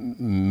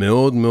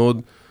מאוד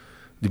מאוד,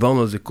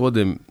 דיברנו על זה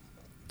קודם,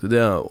 אתה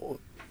יודע,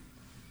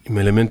 עם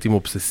אלמנטים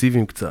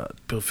אובססיביים קצת,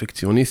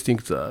 פרפקציוניסטים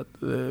קצת,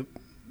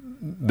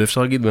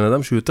 ואפשר להגיד בן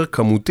אדם שהוא יותר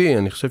כמותי,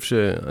 אני חושב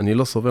שאני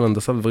לא סובל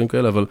הנדסה ודברים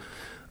כאלה, אבל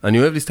אני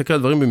אוהב להסתכל על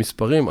דברים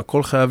במספרים,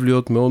 הכל חייב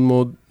להיות מאוד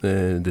מאוד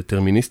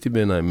דטרמיניסטי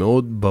בעיניי,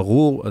 מאוד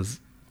ברור, אז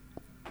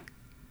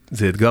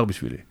זה אתגר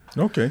בשבילי.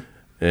 אוקיי.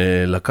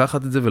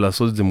 לקחת את זה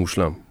ולעשות את זה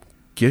מושלם.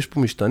 כי יש פה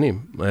משתנים.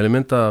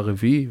 האלמנט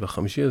הרביעי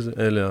והחמישי הזה,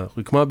 אלה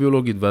הרקמה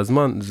הביולוגית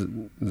והזמן,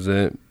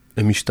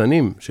 הם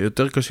משתנים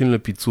שיותר קשים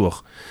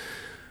לפיצוח.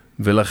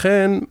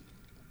 ולכן,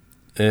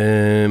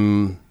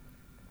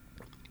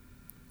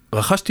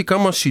 רכשתי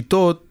כמה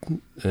שיטות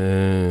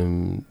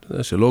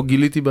שלא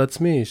גיליתי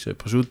בעצמי,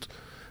 שפשוט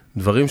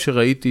דברים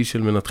שראיתי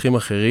של מנתחים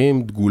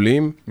אחרים,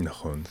 דגולים.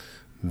 נכון.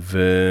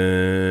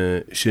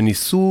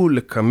 ושניסו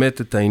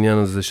לקמת את העניין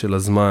הזה של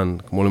הזמן,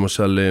 כמו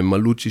למשל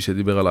מלוצ'י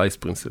שדיבר על אייס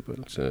פרינסיפל,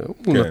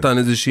 שהוא נתן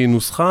איזושהי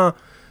נוסחה,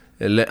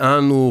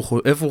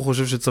 איפה הוא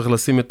חושב שצריך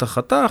לשים את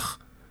החתך,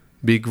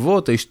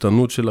 בעקבות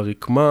ההשתנות של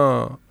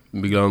הרקמה,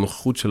 בגלל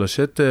הנוכחות של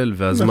השתל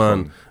והזמן.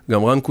 נכון.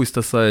 גם רנקוויסט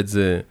עשה את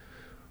זה,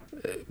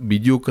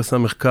 בדיוק עשה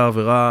מחקר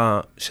וראה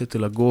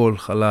שתל עגול,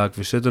 חלק,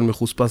 ושתל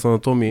מחוספס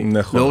אנטומי,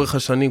 נכון. לאורך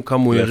השנים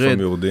כמה הוא ירד.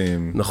 איפה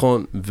יורדים.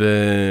 נכון,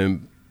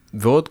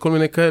 ועוד כל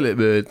מיני כאלה.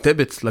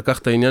 טבץ לקח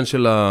את העניין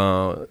של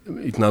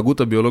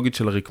ההתנהגות הביולוגית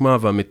של הרקמה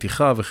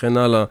והמתיחה וכן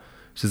הלאה,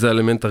 שזה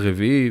האלמנט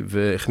הרביעי,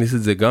 והכניס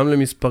את זה גם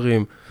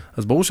למספרים.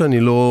 אז ברור שאני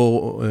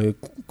לא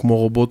כמו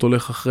רובוט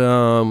הולך אחרי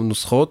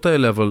הנוסחאות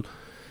האלה, אבל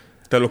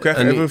אתה לוקח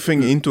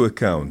everything into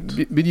account.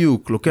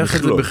 בדיוק, לוקח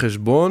את זה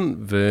בחשבון,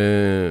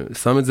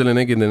 ושם את זה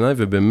לנגד עיניי,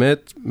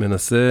 ובאמת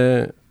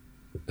מנסה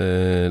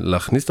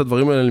להכניס את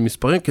הדברים האלה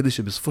למספרים, כדי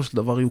שבסופו של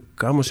דבר יהיו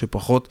כמה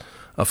שפחות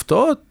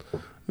הפתעות,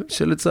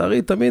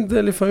 שלצערי תמיד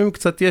לפעמים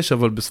קצת יש,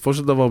 אבל בסופו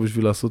של דבר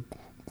בשביל לעשות,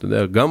 אתה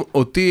יודע, גם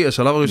אותי,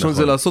 השלב הראשון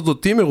זה לעשות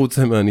אותי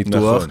מרוצה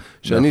מהניתוח,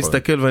 שאני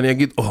אסתכל ואני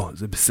אגיד,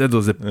 זה בסדר,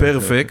 זה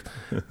פרפקט,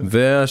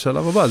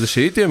 והשלב הבא זה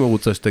שהיא תהיה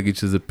מרוצה שתגיד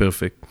שזה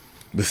פרפקט.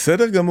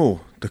 בסדר גמור,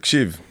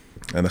 תקשיב.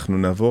 אנחנו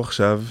נעבור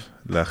עכשיו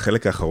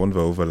לחלק האחרון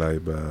והאהוב עליי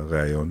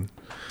בראיון,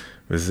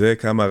 וזה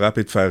כמה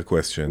rapid fire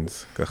questions,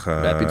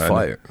 ככה... rapid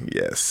fire.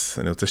 Yes,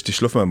 אני רוצה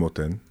שתשלוף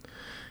מהמותן,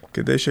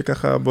 כדי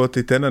שככה בוא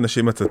תיתן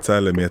אנשים הצצה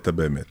למי אתה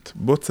באמת.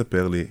 בוא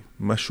תספר לי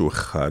משהו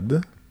אחד,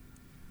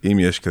 אם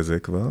יש כזה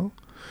כבר,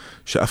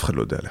 שאף אחד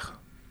לא יודע עליך.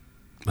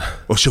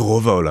 או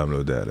שרוב העולם לא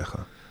יודע עליך.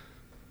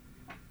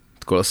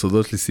 את כל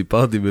הסודות שלי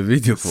סיפרתי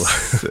בווידאו כבר.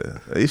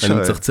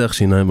 אני מצחצח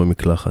שיניים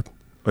במקלחת.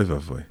 אוי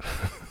ואבוי.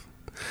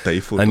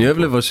 תעיפו אותו. אני אוהב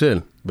לבשל.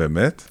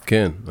 באמת?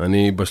 כן,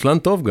 אני בשלן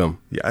טוב גם.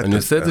 אני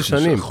עושה את זה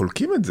שנים. אנחנו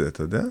חולקים את זה,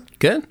 אתה יודע?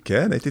 כן?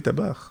 כן, הייתי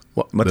טבח.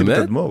 באמת? באתי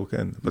בתדמור,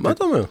 כן. מה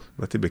אתה אומר?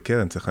 באתי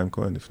בקרן, חיים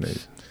כהן לפני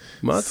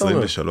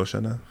 23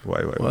 שנה.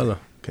 וואי.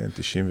 כן,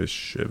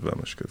 97,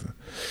 משהו כזה.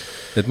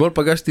 אתמול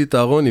פגשתי את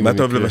אהרוני. מה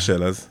אתה אוהב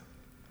לבשל אז?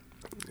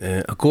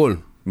 הכל.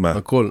 מה?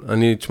 הכל.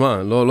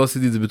 תשמע, לא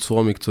עשיתי את זה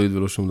בצורה מקצועית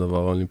ולא שום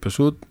דבר, אני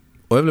פשוט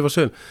אוהב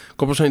לבשל.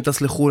 כל פעם שאני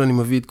טס לחול, אני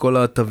מביא את כל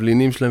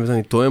התבלינים שלהם,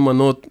 ואני טועם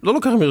מנות, לא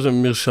לוקח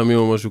מרשמים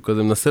או משהו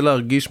כזה, מנסה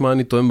להרגיש מה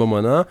אני טועם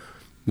במנה,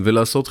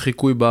 ולעשות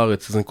חיקוי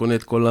בארץ. אז אני קונה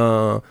את כל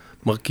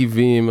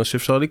המרכיבים, מה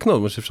שאפשר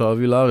לקנות, מה שאפשר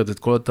להביא לארץ, את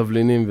כל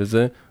התבלינים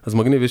וזה. אז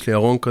מגניב, יש לי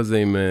ארון כזה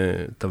עם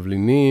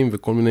תבלינים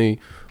וכל מיני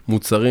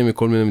מוצרים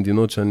מכל מיני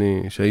מדינות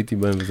שהייתי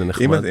בהם, וזה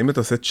נחמד. אם אתה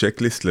עושה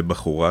צ'קליסט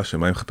לבחורה,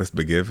 שמה היא מחפשת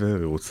בגבר,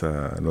 היא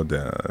רוצה, לא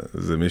יודע,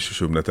 זה מישהו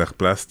שהוא מנתח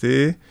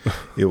פלסטי,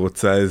 היא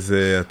רוצה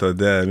איזה, אתה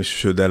יודע, מישהו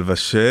שיודע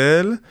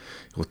לבשל,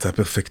 היא רוצה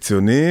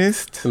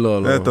פרפקציוניסט.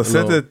 לא. אתה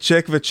עושה את זה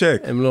צ'ק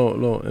וצ'ק. הם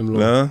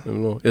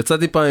לא.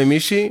 יצאתי פעם עם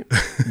מישהי,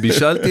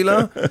 בישלתי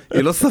לה,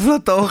 היא לא סבלה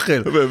את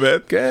האוכל.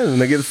 באמת? כן,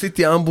 נגיד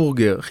עשיתי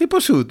המבורגר, הכי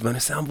פשוט, ואני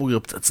עושה המבורגר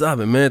פצצה,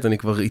 באמת, אני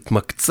כבר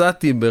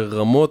התמקצעתי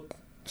ברמות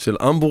של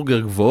המבורגר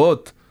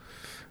גבוהות.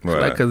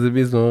 אולי כזה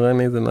ביז, ואומר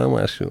לי, זה לא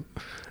משהו.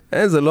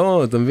 זה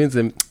לא, אתה מבין,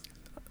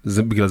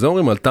 זה בגלל זה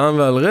אומרים על טעם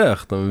ועל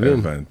ריח, אתה מבין?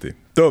 הבנתי.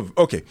 טוב,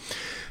 אוקיי.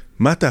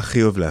 מה אתה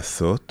הכי אוהב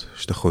לעשות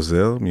שאתה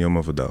חוזר מיום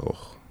עבודה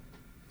ארוך?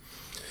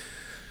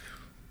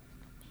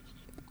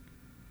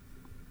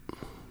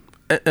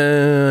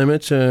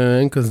 האמת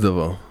שאין כזה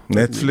דבר.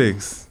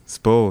 נטפליקס,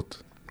 ספורט.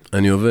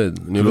 אני עובד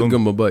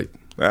גם בבית.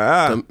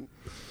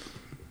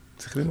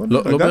 צריך ללמוד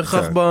לא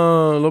בהכרח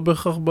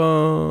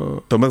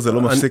אתה אומר זה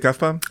לא מפסיק אף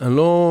פעם?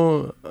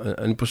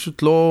 אני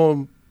פשוט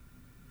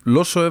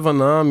לא שואב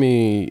הנאה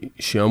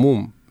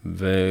משעמום,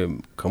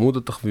 וכמות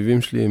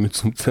התחביבים שלי היא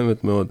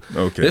מצומצמת מאוד.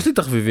 יש לי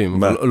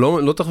תחביבים, אבל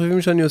לא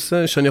תחביבים שאני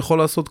עושה, שאני יכול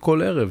לעשות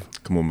כל ערב.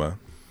 כמו מה?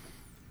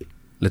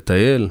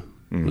 לטייל,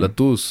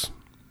 לטוס.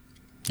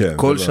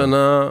 כל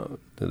שנה,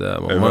 אתה יודע,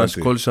 ממש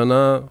כל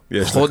שנה,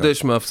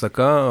 חודש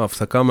מהפסקה,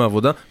 הפסקה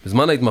מהעבודה,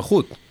 בזמן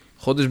ההתמחות.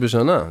 חודש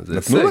בשנה, זה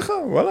הישג. נתנו לך?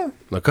 וואלה.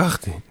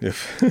 לקחתי.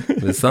 יפה.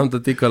 ושם את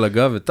התיק על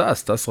הגב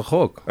וטס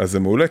רחוק. אז זה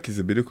מעולה, כי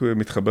זה בדיוק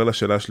מתחבר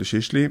לשאלה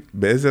השלישית שלי.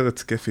 באיזה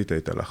ארץ כיפית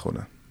היית לאחרונה?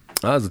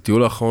 אז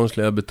הטיול האחרון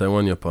שלי היה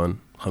בטיואן, יפן,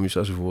 5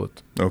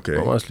 שבועות. אוקיי.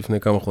 ממש לפני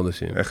כמה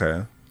חודשים. איך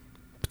היה?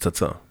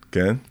 פצצה.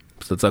 כן?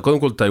 פצצה. קודם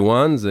כל,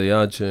 טיואן זה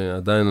יעד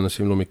שעדיין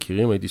אנשים לא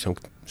מכירים, הייתי שם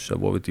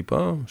שבוע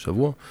וטיפה,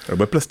 שבוע.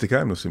 הרבה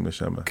פלסטיקאים נוסעים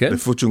לשם. כן?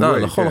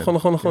 לפוצ'ונגווי.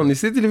 נכון.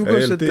 ניסיתי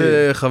לפגוש את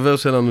חבר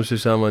שלנו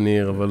ששם אני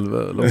עיר, אבל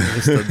לא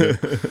מסתדר.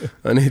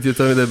 אני הייתי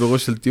יותר מדי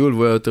בראש של טיול,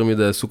 והוא היה יותר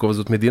מדי עסוק, אבל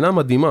זאת מדינה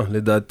מדהימה.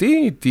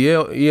 לדעתי,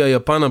 היא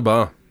היפן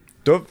הבאה.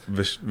 טוב,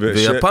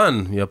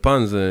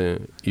 ויפן זה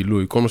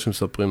עילוי, כל מה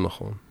שמספרים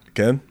נכון.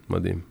 כן?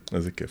 מדהים.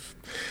 אז זה כיף.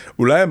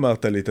 אולי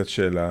אמרת לי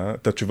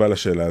את התשובה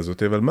לשאלה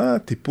הזאת, אבל מה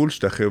הטיפול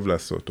שאתה חייב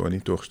לעשות, או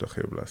הניתוח שאתה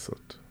חייב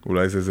לעשות?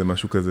 אולי זה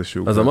משהו כזה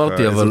שהוא אז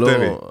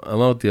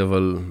אמרתי,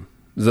 אבל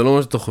זה לא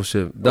מה שאתה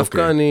חושב.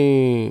 דווקא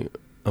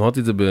אמרתי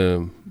את זה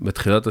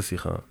בתחילת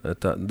השיחה,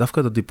 דווקא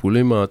את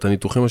הטיפולים, את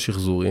הניתוחים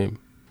השחזוריים,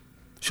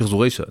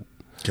 שחזורי שד.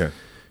 כן.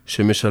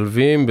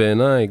 שמשלבים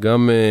בעיניי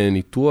גם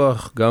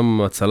ניתוח,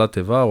 גם הצלת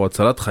איבר, או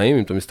הצלת חיים,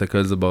 אם אתה מסתכל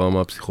על זה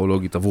ברמה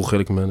הפסיכולוגית, עבור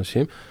חלק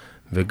מהאנשים,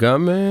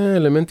 וגם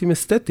אלמנטים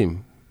אסתטיים,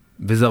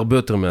 וזה הרבה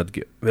יותר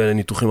מאתגר, ואלה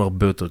ניתוחים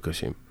הרבה יותר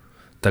קשים.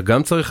 אתה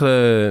גם צריך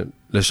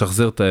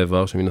לשחזר את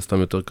האיבר, שמן הסתם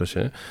יותר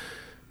קשה,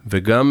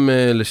 וגם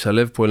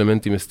לשלב פה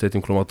אלמנטים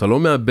אסתטיים, כלומר, אתה לא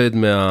מאבד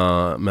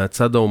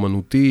מהצד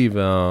האומנותי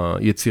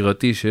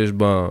והיצירתי שיש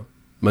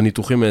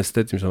בניתוחים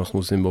האסתטיים שאנחנו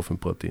עושים באופן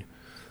פרטי.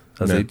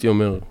 אז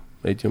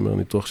הייתי אומר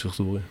ניתוח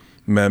שחזורי.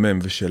 מהמם,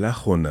 ושאלה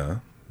אחרונה,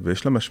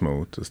 ויש לה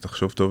משמעות, אז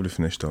תחשוב טוב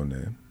לפני שאתה עונה,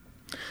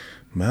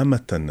 מה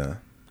המתנה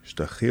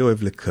שאתה הכי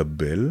אוהב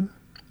לקבל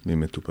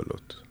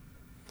ממטופלות?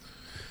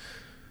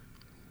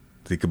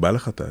 זה יקבע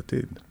לך את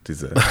העתיד,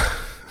 תיזהר.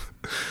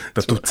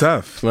 אתה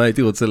תוצף. מה,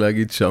 הייתי רוצה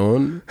להגיד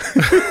שעון,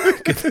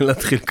 כדי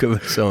להתחיל לקבל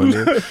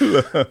שעונים,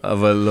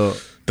 אבל לא.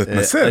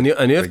 תתנסה.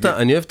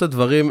 אני אוהב את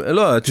הדברים,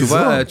 לא,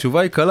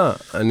 התשובה היא קלה.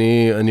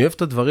 אני אוהב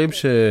את הדברים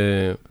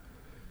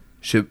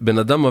שבן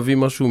אדם מביא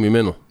משהו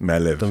ממנו.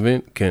 מהלב. אתה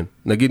מבין? כן.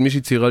 נגיד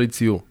מישהי ציירה לי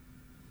ציור.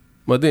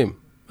 מדהים.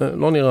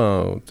 לא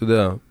נראה, אתה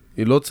יודע,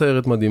 היא לא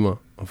ציירת מדהימה,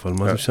 אבל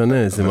מה זה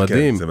משנה? זה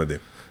מדהים. זה מדהים.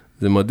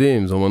 זה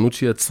מדהים, זו אומנות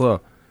שהיא יצרה.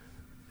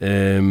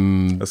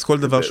 אז כל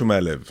דבר שהוא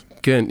מהלב.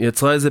 כן,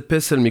 יצרה איזה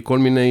פסל מכל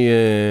מיני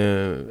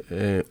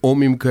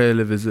אומים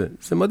כאלה וזה.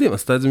 זה מדהים,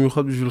 עשתה את זה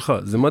מיוחד בשבילך.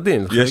 זה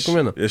מדהים, זה חלק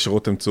ממנה. יש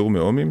רותם צור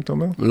מאומים, אתה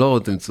אומר? לא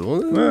רותם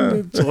צור,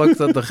 צורה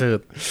קצת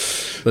אחרת.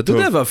 ואתה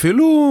יודע,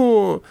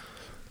 ואפילו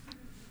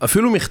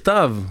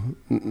מכתב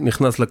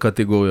נכנס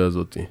לקטגוריה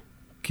הזאת.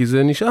 כי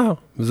זה נשאר,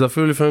 וזה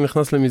אפילו לפעמים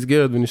נכנס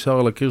למסגרת ונשאר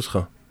על הקיר שלך.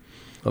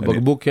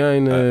 הבקבוק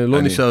יין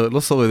לא נשאר,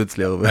 לא שורד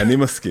אצלי הרבה. אני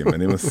מסכים.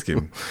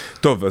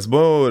 טוב, אז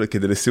בוא,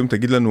 כדי לסיום,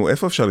 תגיד לנו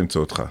איפה אפשר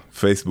למצוא אותך?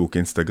 פייסבוק,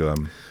 אינסטגרם.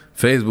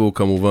 פייסבוק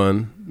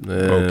כמובן.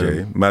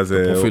 אוקיי, מה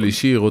זה? פרופיל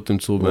אישי, רותם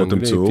צור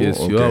באנגלית,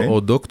 TSUR, או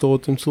דוקטור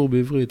רותם צור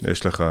בעברית.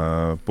 יש לך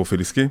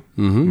פרופיל עסקי?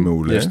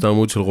 מעולה. יש את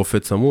העמוד של רופא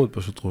צמוד,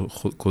 פשוט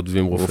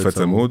כותבים רופא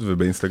צמוד.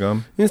 ובאינסטגרם?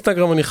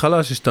 אינסטגרם אני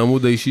חלש, יש את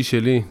העמוד האישי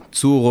שלי,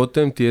 צור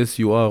רותם,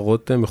 TSUR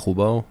רותם,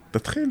 מחובר.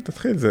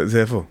 תתחיל,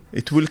 זה יבוא.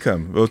 It will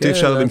come.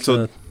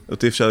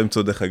 ואותי אפשר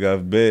למצוא דרך אגב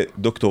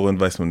בדוקטור אורן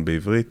וייסמן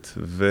בעברית,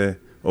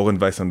 ואורן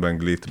וייסמן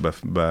באנגלית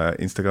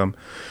באינסטגרם.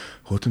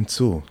 רותם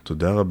צור,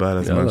 תודה רבה על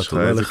הזמן שלך,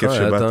 איזה כיף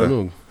שבאת. היה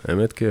תענוג,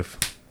 האמת כיף.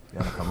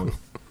 יאללה חמוד.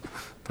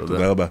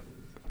 תודה רבה.